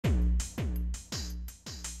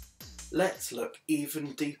Let's look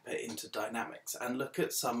even deeper into dynamics and look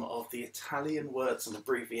at some of the Italian words and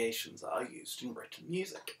abbreviations that are used in written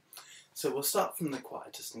music. So we'll start from the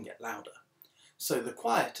quietest and get louder. So the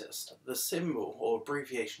quietest, the symbol or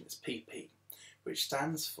abbreviation is PP, which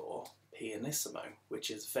stands for pianissimo,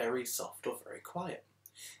 which is very soft or very quiet.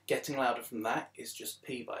 Getting louder from that is just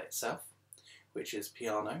P by itself, which is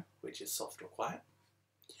piano, which is soft or quiet.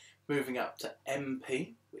 Moving up to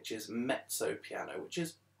MP, which is mezzo piano, which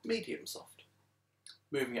is medium soft.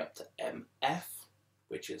 Moving up to MF,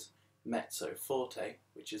 which is mezzo forte,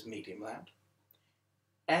 which is medium loud.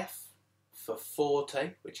 F for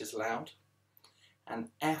forte, which is loud. And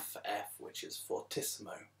FF, which is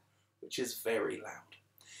fortissimo, which is very loud.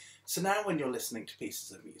 So now when you're listening to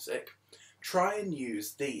pieces of music, try and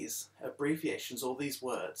use these abbreviations or these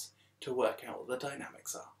words to work out what the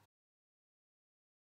dynamics are.